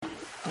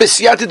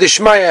B'siyata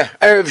d'shmaya,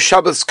 Erev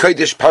Shabbos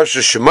Kodesh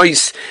Parsha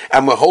Shemais,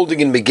 and we're holding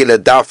in Megillah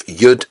Daf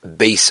Yud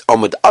Beis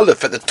Amud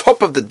Aleph at the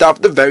top of the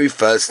Daf, the very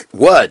first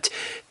word.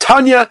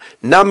 Tanya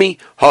Nami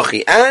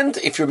Hachi. And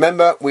if you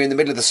remember, we're in the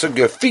middle of the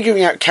sugya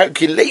figuring out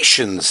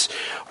calculations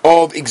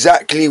of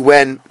exactly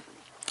when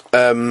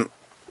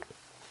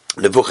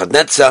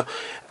Nebuchadnezzar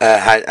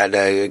had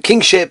a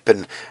kingship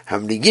and how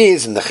many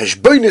years and the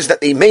cheshbonos that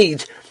they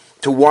made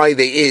to why it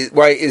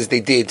is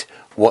they did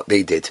what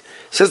they did.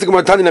 Says the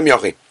Gemara Tanya Nami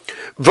Hachi.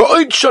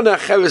 Right,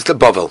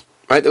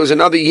 there was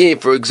another year,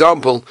 for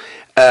example,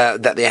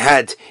 that they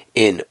had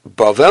in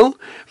Bavel.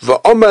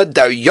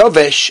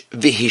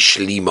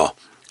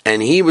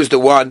 And he was the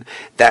one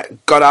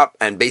that got up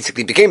and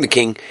basically became the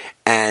king,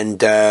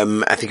 and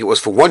I think it was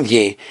for 1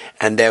 year,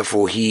 and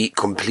therefore he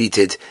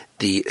completed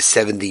the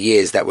 70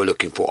 years that we're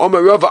looking for.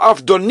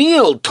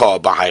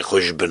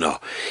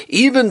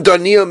 Even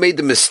Daniel made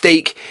the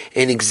mistake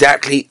in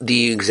exactly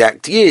the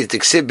exact years. He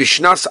made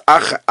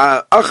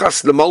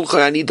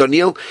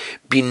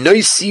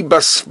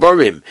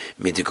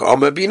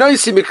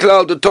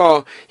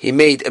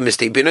a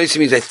mistake. Binoisi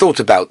means I thought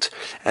about,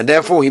 and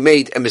therefore he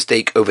made a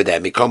mistake over there.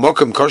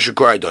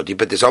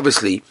 But there's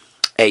obviously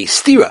a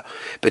stira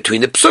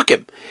between the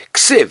psukim.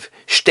 Ksiv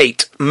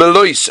state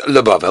Melois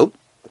lebavel.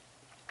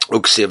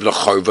 Uksiv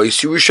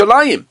lechorvos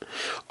Yerushalayim.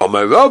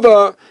 Amar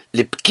Rava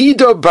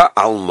lipkido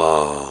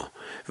ba'alma.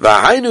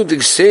 V'hainu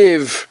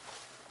d'ksiv.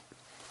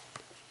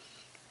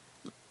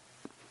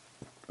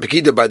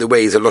 Pekida, by the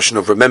way, is a lotion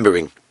of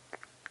remembering.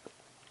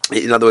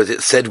 In other words,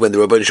 it said when the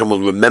Rabbeinu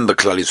Shalom will remember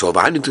Klal Yisrael.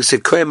 V'hainu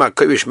d'ksiv koyema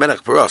koyesh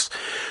melech paras.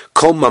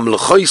 Kol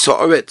mamlechoi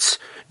sa'aretz.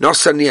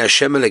 Nosani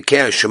Hashem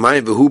elekei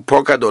hashemayim v'hu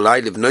pokad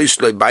olai livnois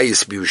loi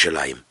bayis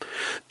b'Yerushalayim.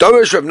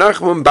 Dorish Rav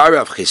Nachman bar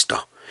Rav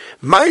Chisda.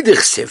 Mai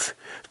d'ksiv.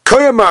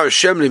 Koyamar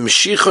Hashem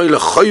limshichoi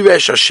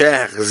lechoyvesh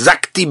asher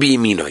zakti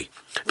biyminoi.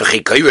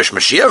 V'chi koyvesh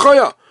Mashiach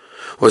hoya?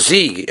 Was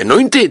he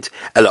anointed?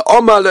 Ela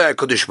Omar le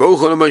HaKadosh Baruch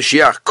Hu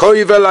leMashiach.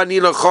 Koyvel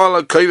ani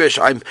lechol koyvesh.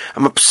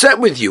 I'm upset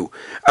with you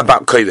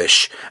about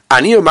koyvesh.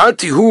 Ani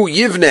omarti hu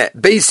yivne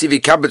beisi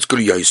v'kabetz kol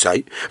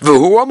yosai.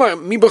 V'hu omar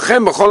mi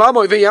b'chem b'chol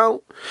amoy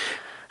v'yal.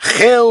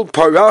 Chel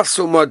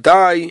parasu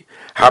modai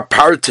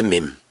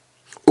hapartemim.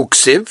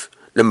 Uksiv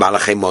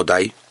lemalachei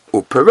modai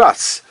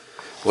uparas.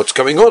 What's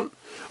going on?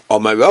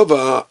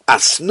 Omarava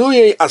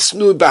asnui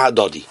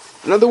bahadodi.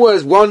 In other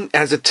words, one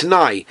has a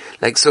tanai,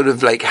 like sort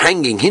of like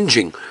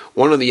hinging,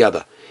 one on the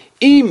other.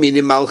 In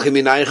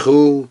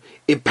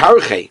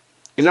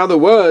other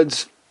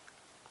words,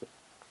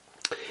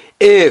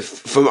 if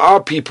from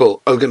our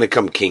people are going to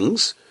come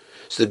kings,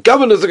 so the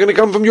governors are going to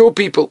come from your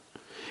people.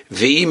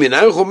 But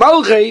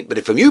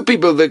if from you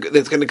people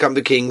there's going to come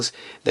the kings,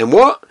 then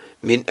what?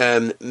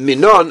 Minon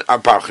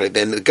aparche.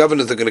 Then the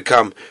governors are going to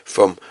come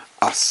from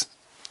us.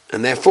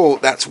 And therefore,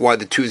 that's why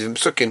the two different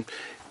psukim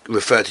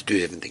refer to two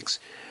different things.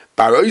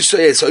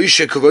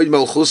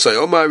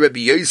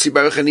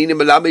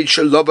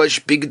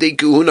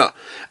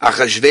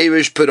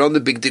 Achashverosh put on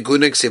the big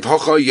deguna, ksiv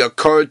hocha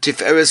yakar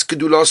tiferes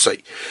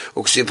kedulasai,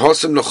 uksiv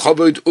hosam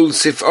lochavod ul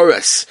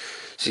sifores.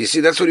 So you see,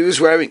 that's what he was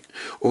wearing.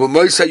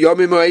 Uvamoisa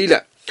yomim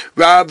ha'ila.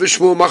 Rav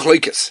Shmuel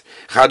Machloikes.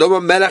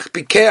 Chadom Melech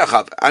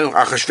Pikeachav.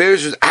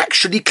 Achashverosh was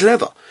actually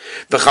clever.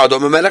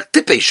 V'chadom Melech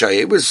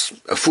Tipei was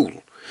a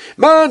fool.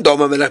 Man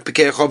Doma Melech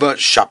Pikeachava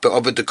Shape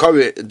over the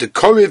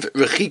Koriv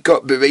Rechika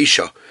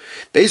Bereisha.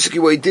 Basically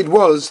what he did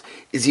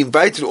is he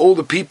invited all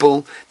the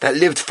people that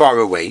lived far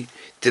away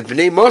to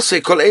Bnei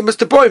Moshe call Amos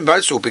the boy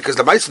because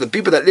the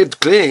people that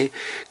lived clear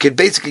could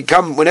basically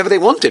come whenever they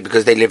wanted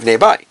because they lived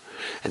nearby.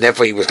 And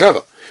therefore he was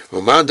clever.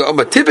 Roman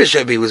Doma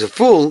Tibeshevi was a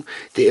fool.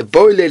 The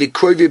Eboile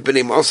Kroivi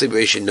Bnei Moshe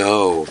Bereisha.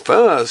 No,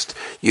 first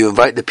you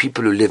invite the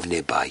people who live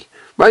nearby.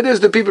 Right, there's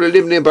the people who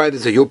live nearby,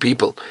 these are your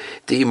people.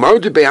 The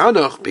Imardu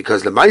Be'anach,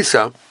 because the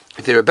Maisa,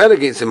 if they rebel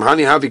against him,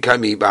 Hani Havi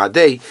Kami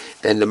Ba'adei,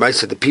 then the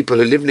Maisa, the people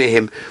who live near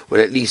him, will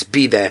at least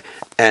be there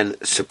and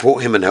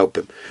support him and help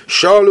him.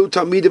 Shalu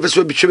Talmid of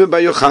Rabbi Shimon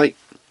Bar Yochai.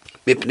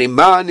 Mipnei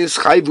man is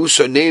Chayvu,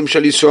 so name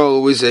Shal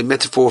Yisrael, was a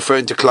metaphor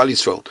referring to Klal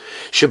Yisrael.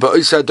 Sheba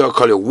Oisa Dar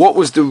Kolio. What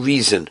was the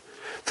reason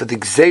for the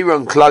Gzeira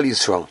on Klal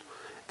Yisrael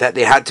that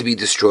they had to be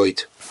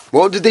destroyed?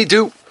 What did they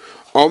do?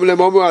 Omle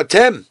Momu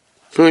Atem.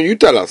 You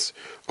tell us.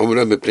 Because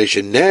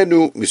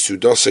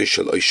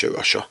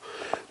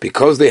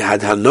they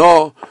had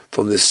Hana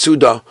from the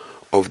Suda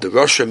of the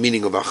Rasha,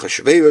 meaning of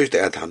Achashverosh, they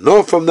had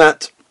Hana from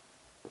that,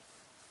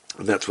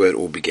 and that's where it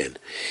all began.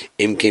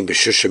 Im came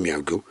B'Shusham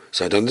Yagu,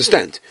 so I don't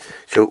understand.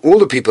 So all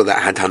the people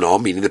that had Hana,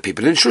 meaning the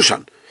people in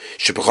Shushan,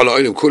 why are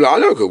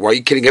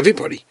you killing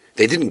everybody?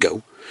 They didn't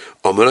go.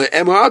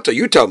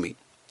 You tell me.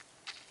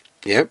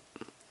 Yeah.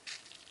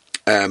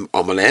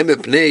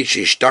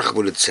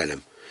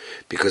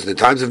 Because in the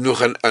times of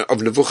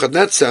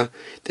Nebuchadnezzar,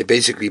 they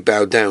basically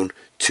bowed down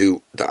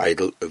to the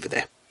idol over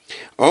there.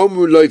 In other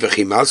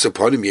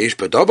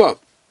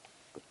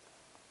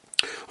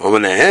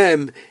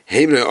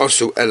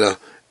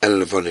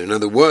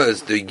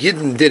words, the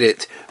Yidden did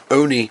it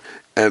only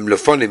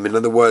lefonim, in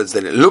other words,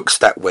 that it looks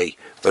that way,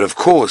 but of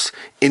course,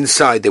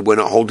 inside they were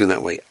not holding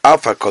that way.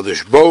 Alpha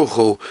Kodesh Baruch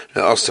Hu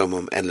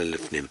le'asamam ela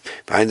lifnim.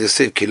 Behind the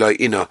siv kiloi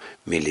ina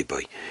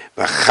miliboy.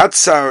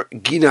 V'chatzar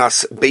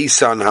ginas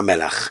beisan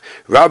hamelach.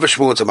 Rav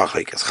Shmuel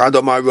tzamachaykas. Chad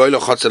omar roi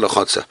lechotza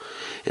lechotza.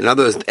 In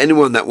other words,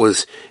 anyone that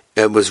was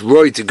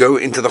roi to go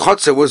into the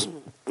chotza was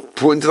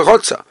put into the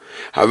chotza.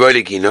 Haroi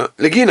legina,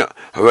 legina.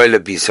 Haroi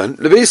lebisan,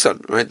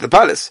 lebisan. Right, the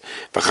palace.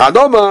 V'chad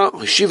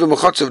omar shiva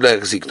mechotza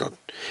v'le'echziknon.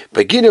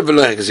 Begina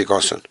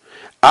v'le'echzikoson.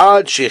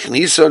 Ad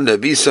shechnisan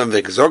lebisan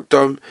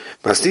v'echzoktom.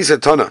 Masnisa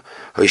tona.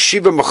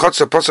 Hoishiva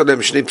mechotza posalem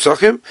shnei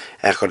psochim.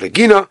 Echad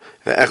legina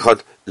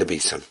ve'echad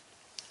lebisan.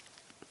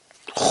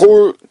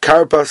 Chor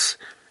karpas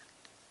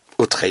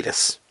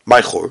utchedes.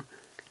 My chor.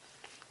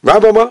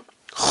 Rabama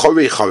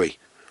chori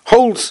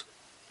holds.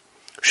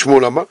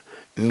 Shmulama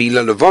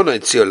mila levana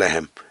etzio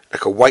lehem,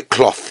 like a white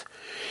cloth.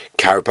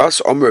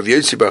 Karpas omer of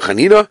Yossi bar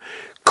Chanina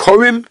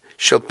korim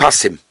shel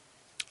pasim.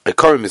 A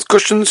korim is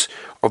cushions,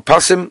 or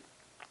pasim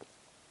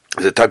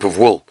is a type of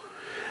wool.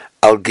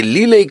 Al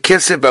gelile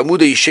kesef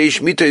b'amuda yisheish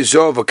mito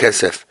yizor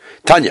v'kesef.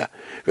 Tanya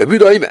Rabbi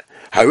Doime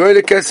haroi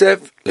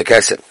lekesef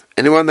lekesef.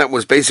 Anyone that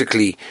was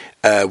basically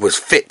was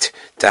fit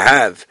to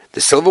have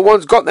the silver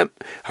ones got them.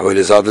 Haroi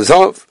lezav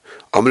lezav.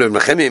 You're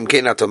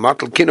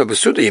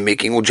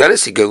making all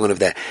jealousy going on over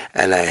there.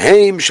 In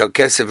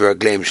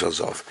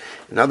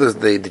others,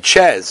 the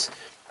chairs,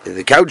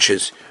 the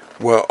couches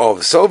were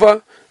of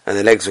silver and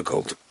the legs were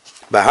gold.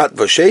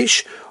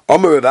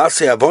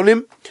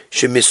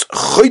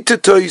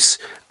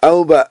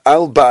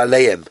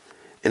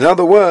 In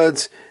other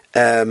words,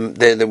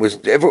 there was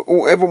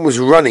everyone was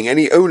running.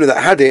 Any owner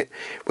that had it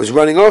was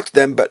running after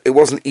them, but it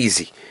wasn't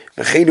easy.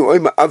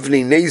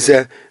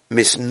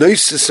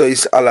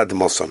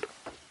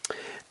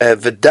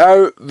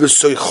 V'dar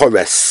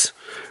v'soichores,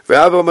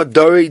 Rabba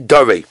Dore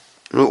Dore,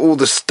 all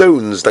the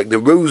stones, like the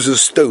rows of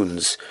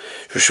stones.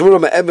 This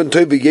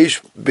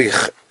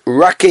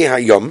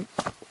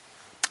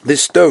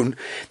stone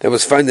that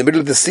was found in the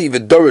middle of the sea,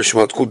 V'dora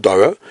Shema, it's called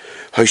Dora.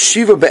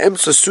 Hashiva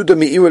be'emsa suda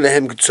mi'ira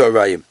lehem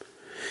k'tzorayim.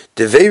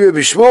 Devere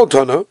b'shmol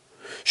tana,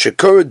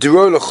 shekora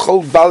diro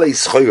l'chol balei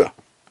schora.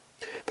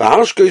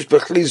 V'hashkois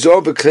b'chli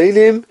zor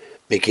b'kleilim,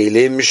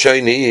 Mikelim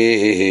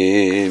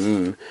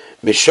Shainim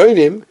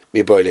Mishonim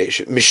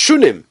Miboilation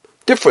Mishunim,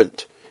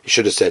 different. He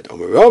should have said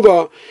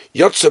Omerava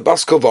Yotza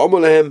Baskov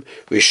Omolahem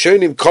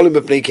Rishonim Kolim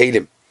B'nei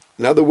Kelim.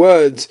 In other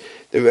words,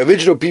 the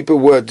original people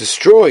were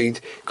destroyed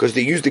because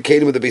they used the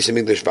Kelim of the Beis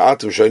Hamikdash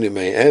V'atum Shonim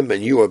Mehem,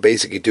 and you are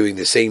basically doing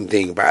the same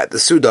thing, but at the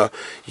Suda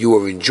you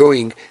are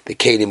enjoying the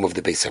Kelim of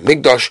the Beis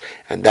Hamikdash,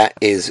 and that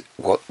is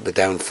what the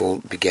downfall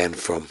began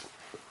from.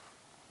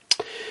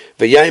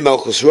 V'yayim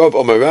Malchus Rav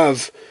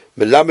Omerav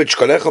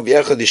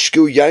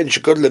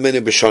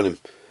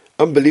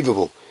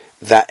Unbelievable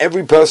that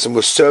every person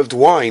was served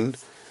wine,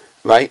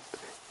 right?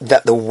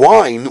 That the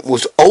wine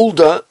was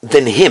older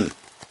than him.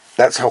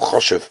 That's how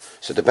choshev.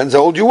 So it depends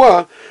how old you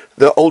are,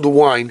 the older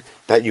wine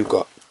that you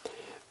got.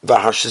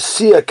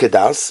 V'hashasiya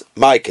kedas,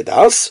 my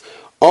kedas,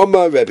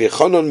 Omar Rabbi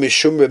Chanan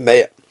mishum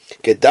remeya,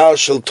 kedas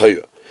shel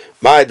Torah.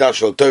 My kedas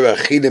shel Torah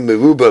chilim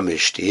meruba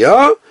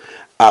mishtiyah.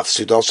 There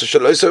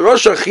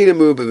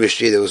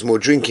was more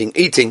drinking,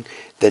 eating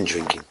than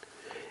drinking.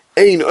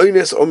 Everyone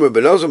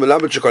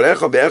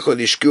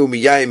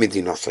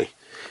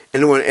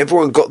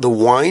got the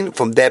wine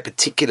from their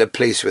particular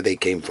place where they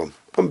came from.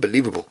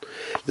 Unbelievable.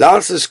 In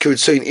others,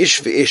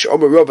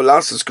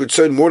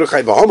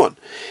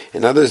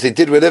 they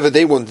did whatever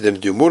they wanted them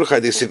to do. Mordechai,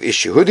 they said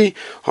ish Yehudi,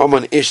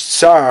 Haman ish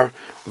tsar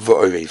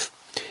v'orev.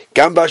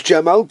 Gambash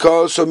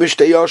Jamalka, so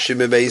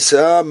Mishtayashim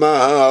Beisa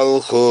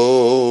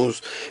Malchus.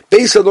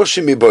 Beisa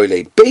Noshim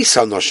Boile.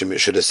 Beisa Noshim, it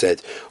should have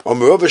said.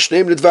 Omerovish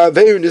named Lidva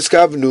Verin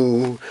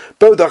Iskavnu.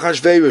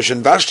 Bodachash Verish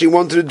and Vashti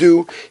wanted to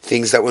do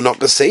things that were not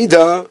the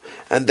Seder,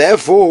 and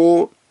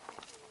therefore,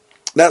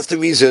 that's the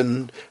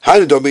reason.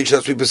 Hanadomich, that's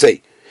what people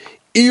say.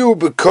 Iu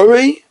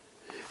Bekore,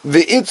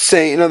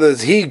 Ve'itse, in other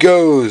words, he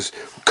goes,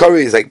 Kore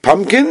is like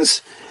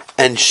pumpkins,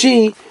 and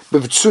she,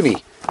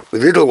 Bevtsuni,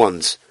 with little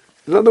ones.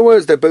 In other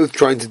words, they're both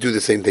trying to do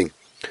the same thing.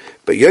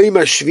 But Yoim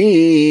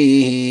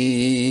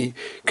Hashvi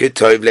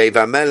Ketov Lev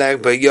HaMelech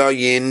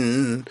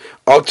B'Yayin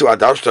Otu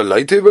Adashta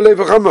Leite V'Lev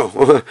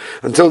HaChama.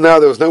 Until now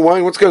there was no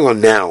wine. What's going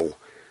on now?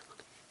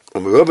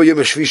 Umerova Yom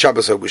Hashvi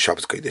Shabbos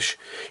Shabbos Kodesh.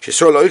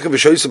 Shesor Loichem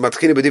V'Shoyim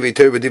Matchina B'Divei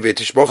Torah B'Divei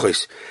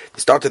Tishbochos. They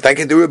started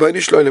thanking the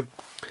Rebbeinu Shloim.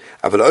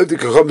 אבל אוהב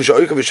דקרוב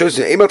משאויך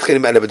ושוזן אין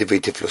מתחילים אלה בדברי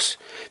טיפלוס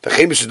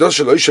וכן בסודו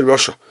של אויש של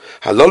ראשה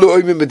הלולו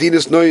אוימים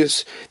מדינס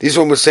נויס. This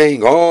one was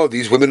saying, oh,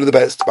 these women are the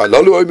best.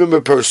 הלולו אוימים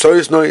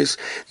בפרסויס נויס.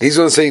 These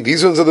ones saying,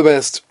 these ones are the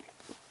best.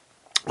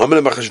 אמר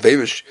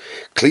למחשוויש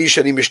כלי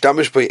שאני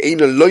משתמש בו אין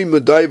אלוהי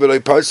מדי ולא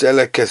פרסי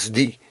אלא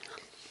כסדי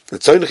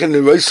לצוינחן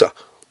לרויסה.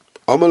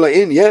 אמר לה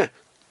in, yeah,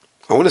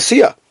 I want to see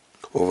her.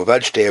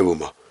 ובבד שתי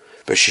ארומה,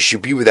 but she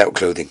should be without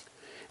clothing.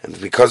 And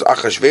because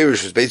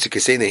Achashverosh was basically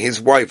saying that his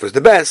wife was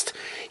the best,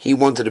 he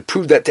wanted to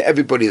prove that to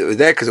everybody that was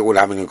there, because they were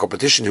having a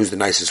competition who's the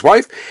nicest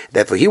wife.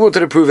 Therefore he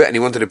wanted to prove it, and he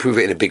wanted to prove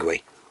it in a big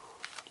way.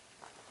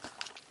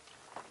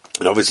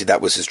 And obviously that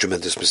was his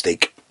tremendous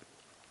mistake.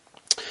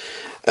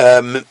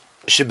 The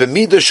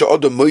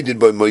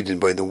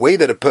way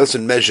that a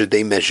person measured,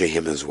 they measure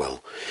him as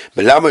well.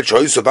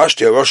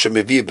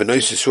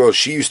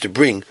 She used to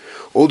bring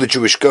all the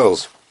Jewish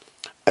girls,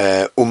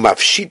 and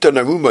she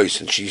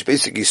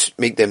basically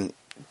make them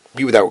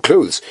be without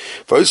clothes.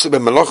 I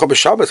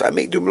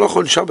make do malacha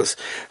on Shabbos.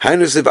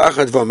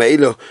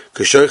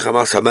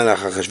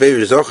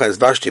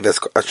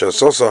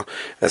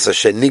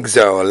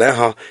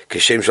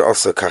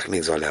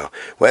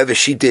 Whatever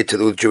she did to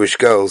the Jewish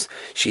girls,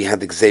 she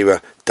had the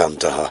gzeira done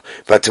to her.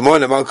 But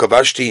tomorrow Malka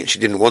Vashti, she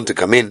didn't want to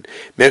come in.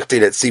 Let's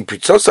see, I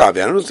don't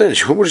understand.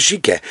 What does she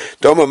care?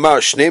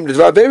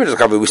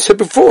 We said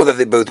before that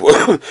they both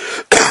were.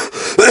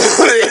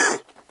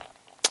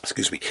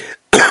 Excuse me.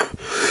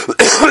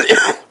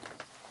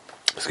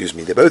 Excuse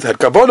me, they both had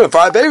Kabbana,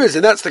 5 areas,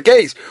 and that's the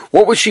case.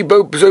 What was she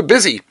so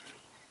busy?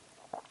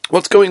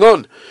 What's going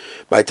on?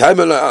 By time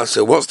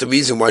so what's the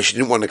reason why she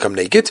didn't want to come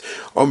naked? She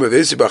got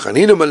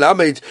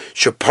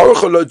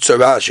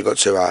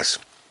tsaras.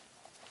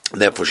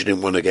 Therefore she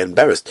didn't want to get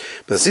embarrassed.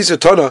 But Sisa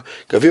Tona,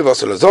 Gavir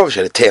Vasalazov, she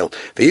had a tail.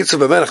 He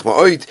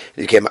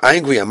became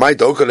angry, and my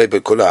dog, why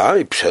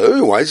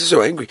is he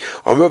so angry?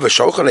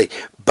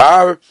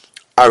 Bar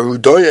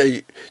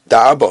Arudoya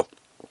Da'aba.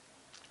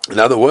 In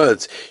other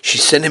words, she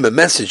sent him a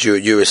message,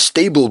 you're a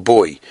stable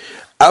boy.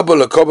 In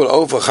other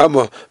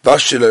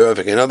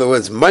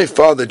words, my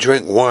father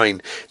drank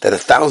wine that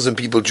 1,000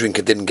 people drink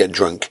and didn't get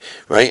drunk,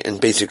 right?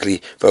 And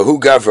basically, Vahu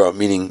Gavra,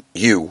 meaning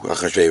you,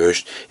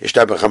 Achashverosh,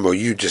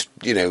 you just,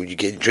 you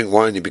drink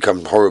wine, you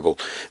become horrible.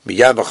 He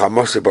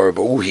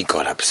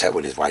got upset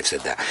when his wife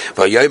said that.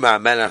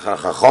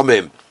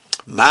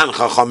 Man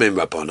Chachamim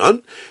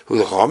Rabbanon, who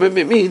the Chachamim,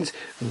 it means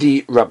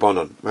the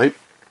Rabbanon, right?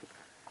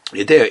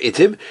 These were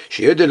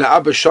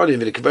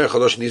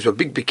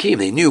big bikim.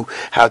 They knew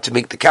how to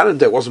make the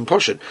calendar. It wasn't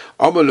poshut.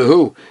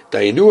 Amalahu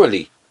Dayinu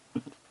Ali.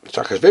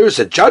 Achashverosh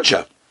said, judge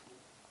her.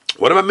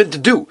 What am I meant to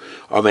do?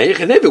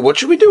 What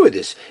should we do with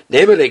this?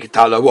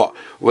 What?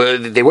 Well,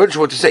 they weren't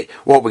sure what to say.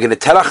 What, we're going to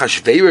tell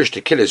Achashverosh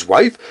to kill his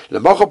wife? He's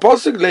not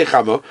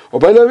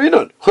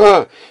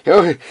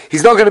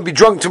going to be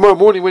drunk tomorrow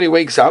morning when he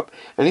wakes up,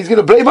 and he's going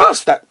to blame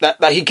us that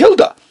he killed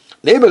her.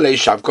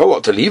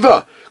 What, to leave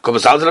her?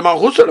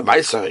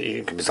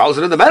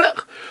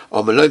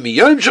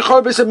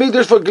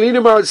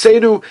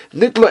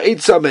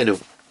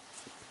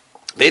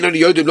 They know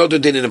the Yodim not do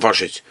din in the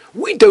Fashis.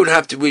 We don't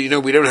have to. We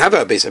don't have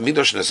a base.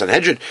 Midrash and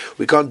Sanhedrin.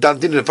 We can't do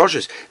din in the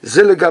Fashis.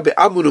 Zilagabe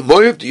Amunu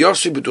Moyev the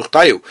Yosef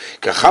B'Tuchtayu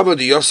Kachama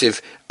the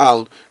Yosef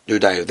Al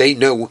Nudayu. They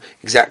know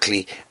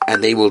exactly,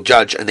 and they will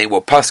judge, and they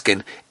will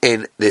paskin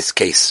in this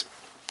case.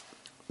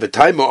 The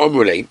time of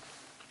Omrulei.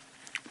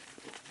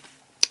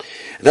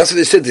 And that's what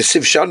they said. The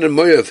Siv Shan and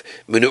Moyev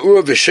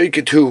Menu'ura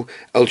v'Sheiketu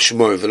El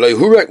Shmor v'Loi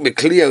Hurak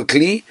Mekli El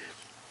Kli.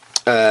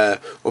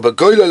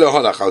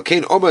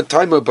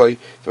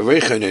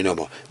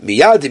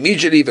 Miyad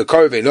immediately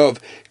v'karvenov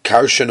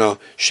karshana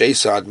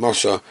sheisad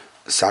mosa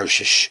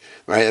sarshish.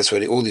 Right, that's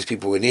why all these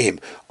people were near him.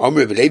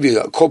 Amr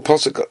b'levi kol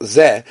posuk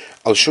zeh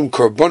al shum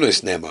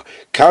korbanos nema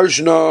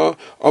karshana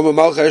amr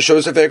malcha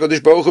shosef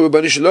hakadosh baruch hu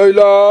b'banish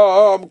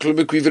loylam klum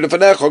ekrivel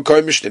lefanecha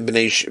koimish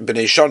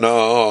b'nei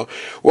shana.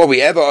 What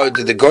we ever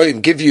did the goyim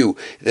give you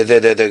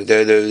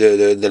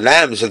the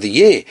lambs of the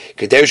year?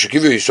 Kedei should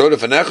give you yisrael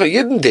lefanecha.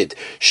 Yidden did.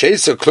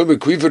 Sheisa klum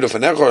ekrivel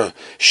lefanecha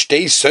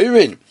shtei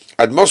seirin.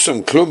 Ad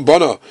mosum klum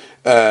bono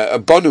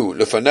bonu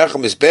lefanecha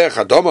mizbeach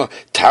adama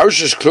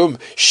tarshish klum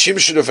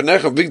shimshu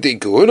lefanecha bigdei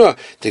kuhuna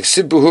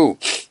tiksibuhu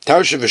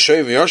tarshish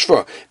v'shoyim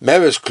yoshva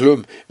meres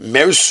klum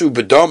mersu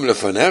bedam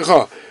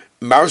lefanecha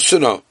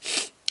marsuna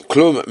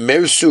klum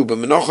mersu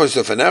b'menachos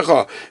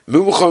lefanecha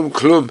mumcham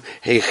klum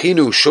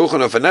heichinu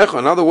shulchan lefanecha.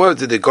 In other words,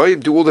 did the goyim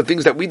do all the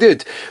things that we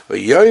did?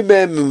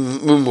 Yoyme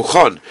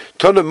mumchan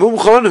tana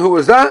mumchan. Who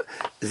was that?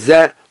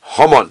 Zeh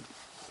Haman.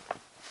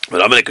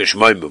 Is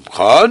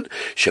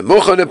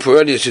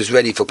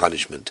ready for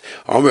punishment.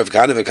 You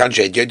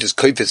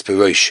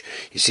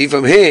see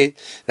from here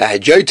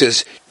that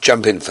Hadjotus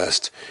jump in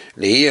first.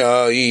 Not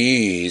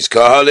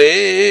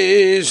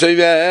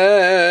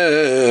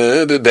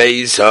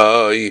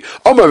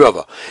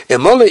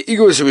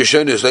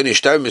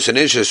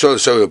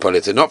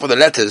for the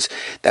letters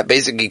that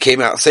basically came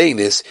out saying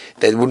this,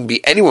 there wouldn't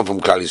be anyone from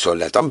Klal Yisrael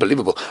left.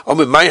 Unbelievable.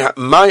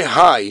 My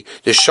high,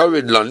 the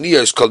Shorid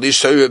Lanios called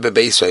this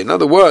Bebeisa. In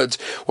other words,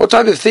 what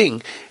type of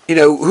thing?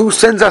 Who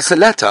sends us a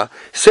letter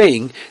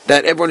saying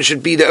that everyone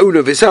should be the owner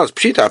of his house?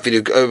 Pshita,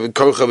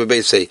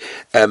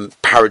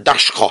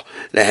 paradashcha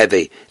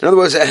leheve. In other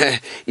words,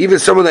 even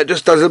someone that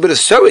just does a little bit of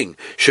sewing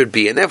should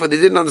be, and therefore they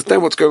didn't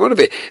understand what's going on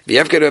with it.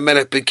 V'yavkedu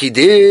melech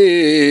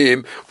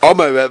b'kidim,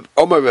 Omer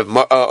of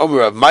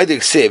Maidik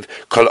Siv,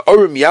 Kol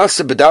Orim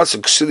Yaseh B'das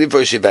Ksuli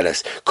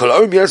V'Shiveles. Kol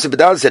Orim Yaseh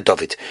B'das said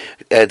David.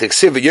 The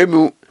Ksiv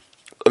Yomu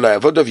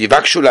La'avodov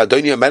Yivakshu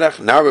La'Adonia Melech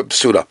Nara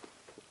Psula.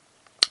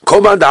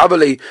 Koman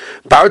Da'avali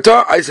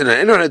Barta, I said,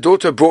 and a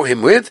daughter brought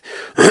him with,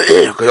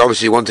 because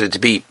obviously he wanted it to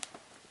be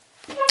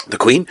the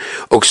queen,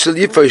 and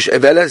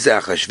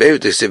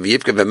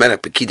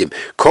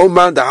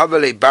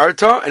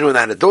when I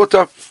had a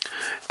daughter,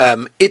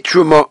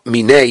 Itruma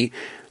Minei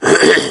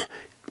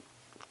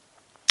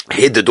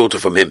hid the daughter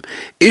from him.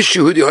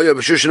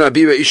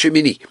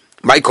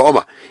 My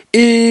koma. What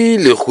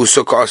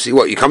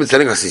you come and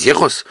telling us is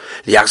Yechos?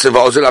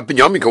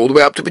 Go all the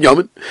way up to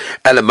Binyamin.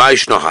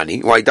 Elamaish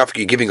Nahani. Why Dafka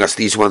you giving us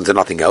these ones and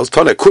nothing else?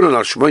 Tana Kuran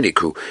al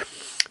Shmoiniku.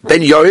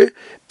 Ben Yoir,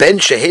 Ben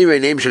Shehire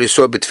name shall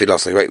saw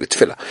Bitfilasai, right with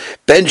Tfila.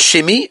 Ben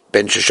Shimi,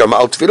 Ben Sheshama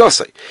al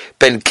Tfilasai.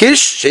 Ben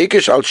Kish,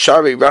 Shekish al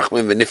Shari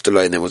Rachman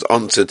Veniftalai, and then was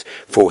answered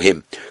for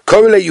him.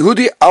 Korele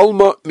Yehudi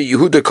Alma mi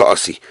Yehuda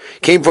Kaasi.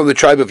 Came from the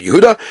tribe of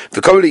Yehuda.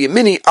 The Korele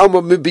Yemini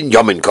Alma mi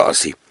Binyamin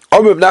Kaasi.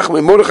 Omer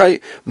Nachman Mordechai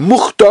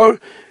Mukhtar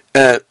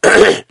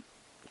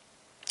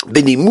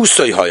Bini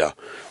Musay Haya.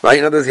 Right?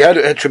 In other words, he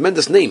had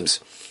tremendous names.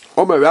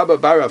 Omer Rabba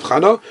Bar Rav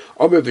Chana,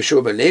 Omer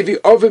V'Shur Ben Levi,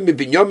 Omer Mi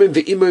Binyamin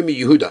V'Imor Mi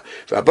Yehuda.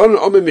 Rabbanon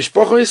Omer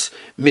Mishpochos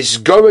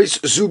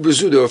Misgoros Zu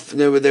B'Zu.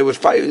 They would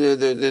fight.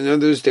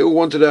 They all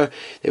wanted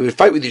they would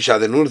fight with each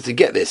other in order to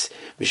get this.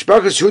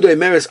 Mishpochos Yehuda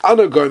Emeres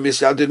Anagar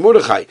Misadid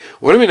Mordechai.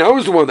 What do you mean? I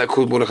was the one that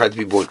called Mordechai to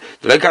be born.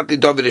 The Lekatli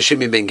David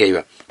Shimi Ben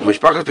Gera.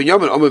 Mishpochos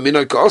Binyamin Omer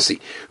Minay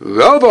Kaasi.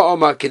 Rabba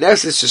Omer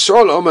Knesset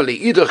Yisrael Omer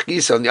Leidach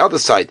Gisa on the other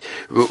side.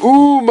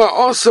 Ru'u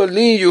Ma'asa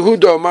Li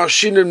Yehuda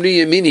Ma'Shinim Li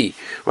Yemini.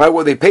 Right,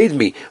 what they paid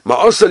me.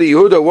 Ma'asali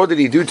Yehuda, what did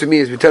he do to me?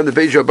 As we turn the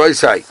page of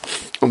Baisai.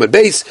 On the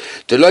base,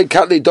 the Lord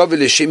Katley David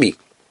Shimi.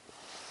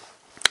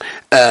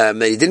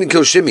 He didn't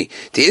kill Shimi.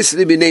 The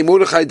Isli b'nei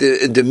Mordechai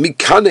the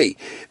Mikane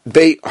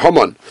Bei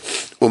Haman.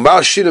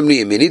 Umar Shilam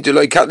Niyamini, the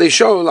Lord Katley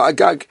Shaul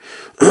Agag.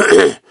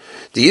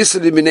 The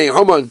Isli b'nei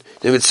Haman,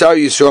 the Mitzar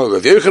Yisrael.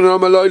 Rav Yochanan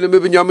Amar Lo Elam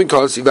ibn Yamin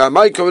Kasi,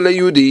 V'amai Kav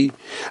Yehudi,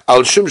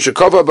 Al Shum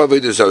Shekova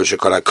B'Avodah Zarah,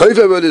 Shekala Koiv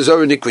Avodah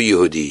Zarah Nikva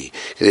Yehudi.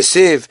 The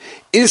Sev,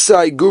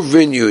 Isai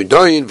Guvrin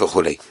Yehudayin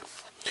V'chulei.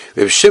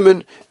 Reb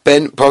Shimon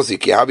ben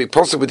Pozik, Yahabi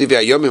Posik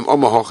B'Divrei Hayomim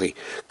Omahochi.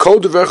 Kol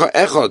Devercha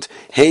Echad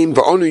Heim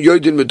V'Onu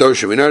Yodin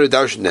Medoshim. We know to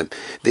darshan them.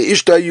 The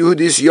Ishta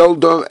Yehudis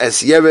Yoldo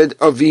Es Yered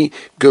Avi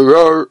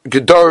Gedor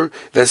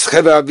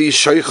V'Escheva Avi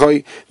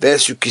Sheichoi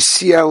V'Esu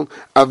Kisiel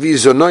Avi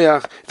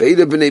Zonoyach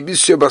V'Eila B'nei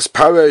Bisyo Bas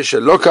Pareh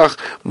Shelokach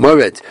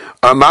Mored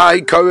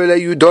Amai Korele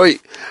Yudoi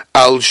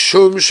Al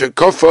Shum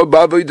Shekofa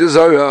B'Avodah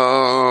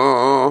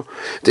Zarah.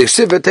 The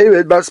Ksiv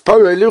V'Tered Bas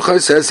Pareh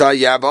Luchas Es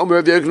Hayav Omer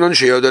Rav Yochanan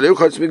Sheyoda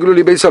Luchas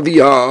Migluli Beis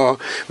Aviyah.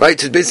 Right,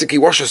 to basically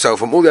wash herself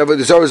from all the other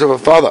desires of her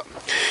father.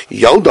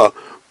 Yolda,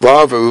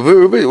 what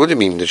do you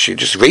mean? That she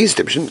just raised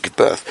him? She didn't give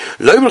birth.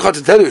 Lo yimlach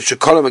to tell you,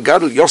 Shekala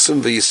Megadol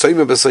Yosem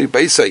v'Yisayim v'Say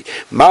Beisay.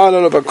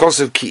 Ma'alol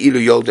v'Kosev ki ilu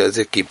Yolda as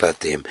if gave birth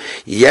to him.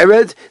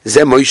 Yered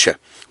ze Moshe.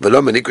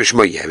 V'lo menikra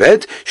shmo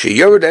Yered. She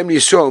Yered em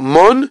Yisrael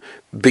mon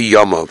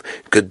b'Yomov.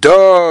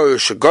 Gedor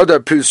shegodar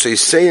pulsei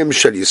seyim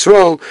shel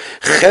Yisrael.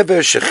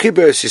 Chever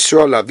shechiber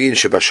Yisrael lavin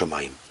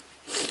shebashamayim.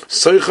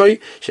 Soichai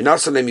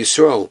shenasa lem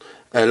Yisrael.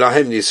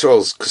 Lahem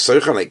Yisrael's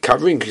Kesarcha, like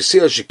covering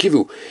Kisil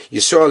Shekivu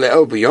Yisrael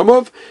Le'el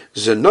B'Yomov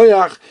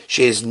Zenoyach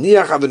She's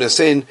Niach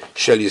Avinasein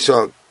Shel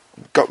Yisrael,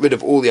 got rid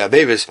of all the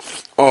Averis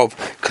of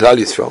Klal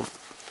Yisrael.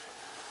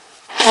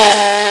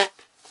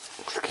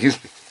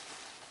 Excuse me.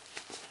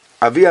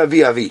 Avi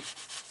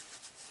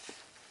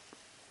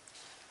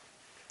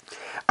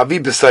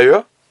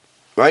B'Sayra,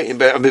 right? In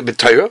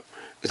B'Tayra,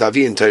 with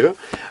Avi and Tayra.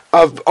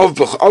 Of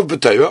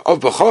B'Tayra, of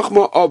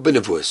B'Chachma, of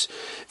B'Nevus.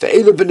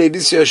 Ve'elu B'nei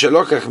Bisya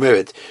Shalokach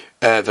Mered.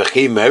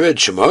 V'chi Mered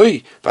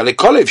Shemoi, V'ale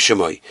Kolev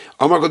Shemoi.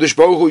 Amar Kodesh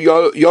Baruch Hu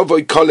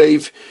Yovoi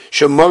Kolev,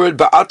 Shemored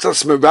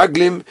Ba'atas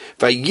Meraglim,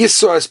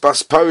 V'yiso Es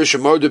Bas Pareh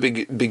Shemored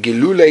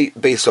B'Gilulei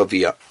Beis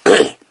Aviyah.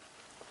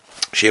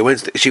 She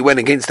went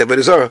against the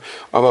Avodah Zarah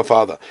of her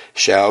father.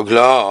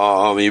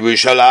 She'ogla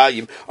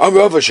Yerushalayim,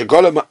 Amrava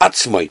Shegola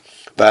Ma'atzmoi.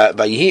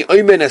 Vayihi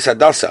oimen es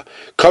Hadasa.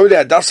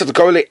 Korele Hadasa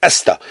v'korele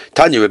Esther.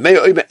 Tanya, Rebmei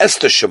oimen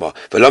Esther Shema.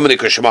 V'lo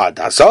menikra Shema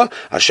Hadasa.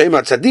 Hashem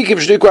HaTzadikim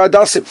shnikra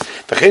Hadasim.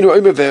 V'cheinu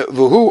oimen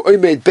v'hu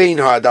oimen bein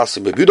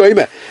ha'Hadasim. V'buda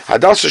oimen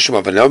Hadasa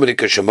Shema. V'lo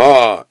menikra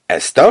Shema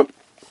Esther.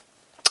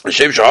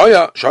 Hashem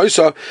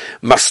Sha'isa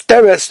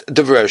Masteres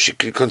Devra. She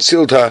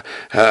concealed her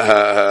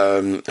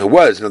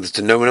words, in order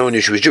to no one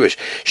knew she was Jewish.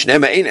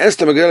 Shnema ein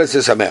Esther Megeles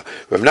es Hamer.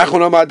 Rav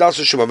Nachman Amar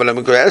Hadasa Shema. V'lo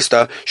menikra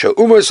Esther.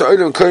 She'umar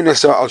Sa'olim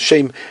Koinasa al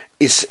Shem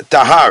is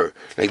tahar,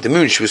 like the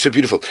moon. She was so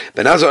beautiful.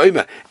 But Naza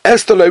Oima,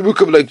 Esther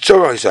Leirukav like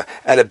Tzorah,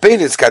 and a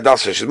Bainis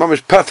Kadasa. She's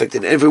almost perfect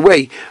in every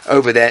way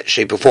over that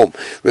shape or form.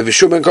 Rav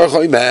Shuman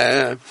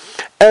Karchoima,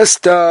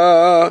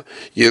 Esther,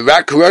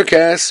 Yirak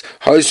Rakas,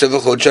 Hoysa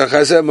V'Chodshach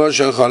Hazeh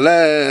Moshe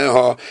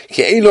Chaleha,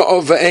 Ke'elo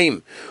over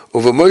aim,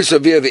 over Moisa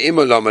Via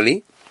V'Ima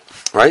Lamali,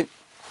 right?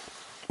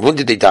 When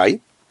did they die?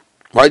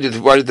 Why did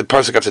the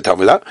Pasuk have to tell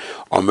me that?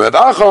 On Rav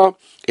Acha,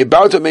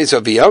 Ibauta Meisa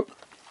Via.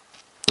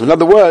 In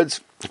other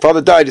words, the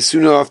father died as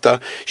soon after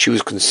she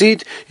was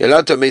conceived.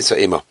 Yalata Mesa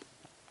Ema.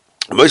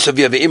 Most of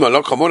you have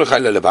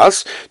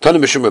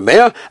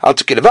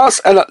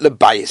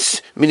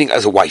meaning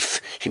as a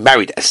wife. She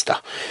married Esther.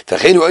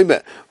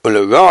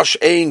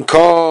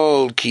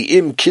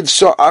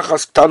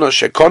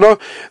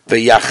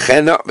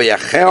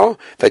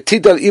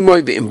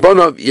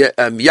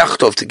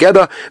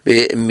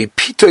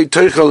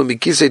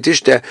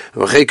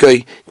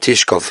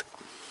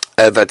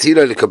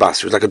 Vatila lekabas.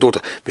 She was like a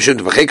daughter. Mishum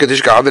v'cheka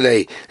tishka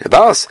avelei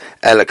lebas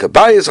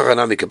elekabayis or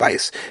anami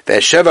kabayis.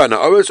 Ve'sheva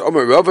na'oros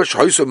omer ravash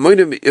hoyso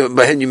moinim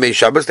behen yimei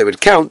Shabbos. They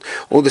would count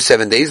all the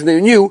 7 days, and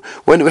they knew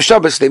when it was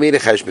Shabbos they made a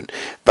cheshbon.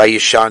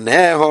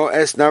 Vayishaneho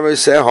es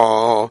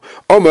naroseho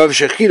omer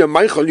v'shechina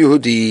meichol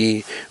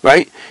Yehudi.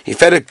 Right? He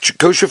fed a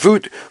kosher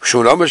food.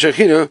 Shon omer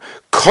shechina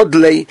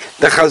kodlei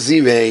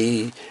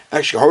dechazirei.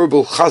 Actually,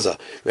 horrible chaza.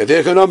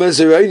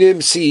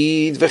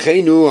 Seed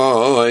v'cheinu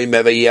oy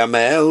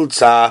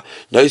mevayamel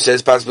no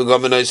says pas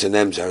begom no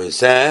senem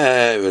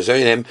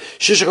zarenem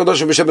shish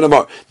chodosh b'shem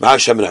amar ma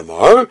shem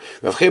amar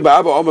v'chei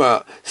ba'aba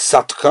omer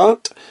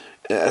satkat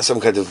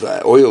some kind of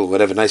oil,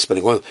 whatever, nice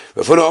smelling oil.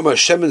 V'funa omer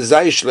shemen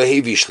zayish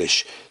lehevi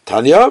shlish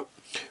Tanya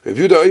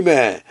reviewed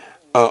omer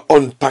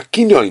on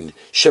pakinoin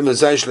shemen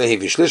zayish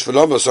lehevi shlish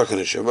v'loma sochen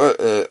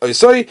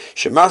oisoi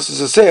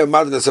shemasas aseh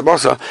madnas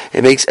abasa.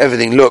 It makes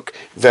everything look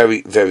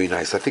very, very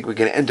nice. I think we're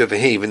going to end over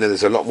here, even though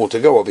there's a lot more to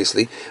go,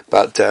 obviously,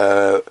 but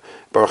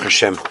Baruch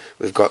Hashem,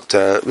 we've got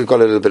a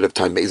little bit of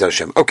time. Be'ez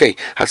Hashem. Okay,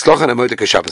 Hatzlocha and Amodik Shabbos.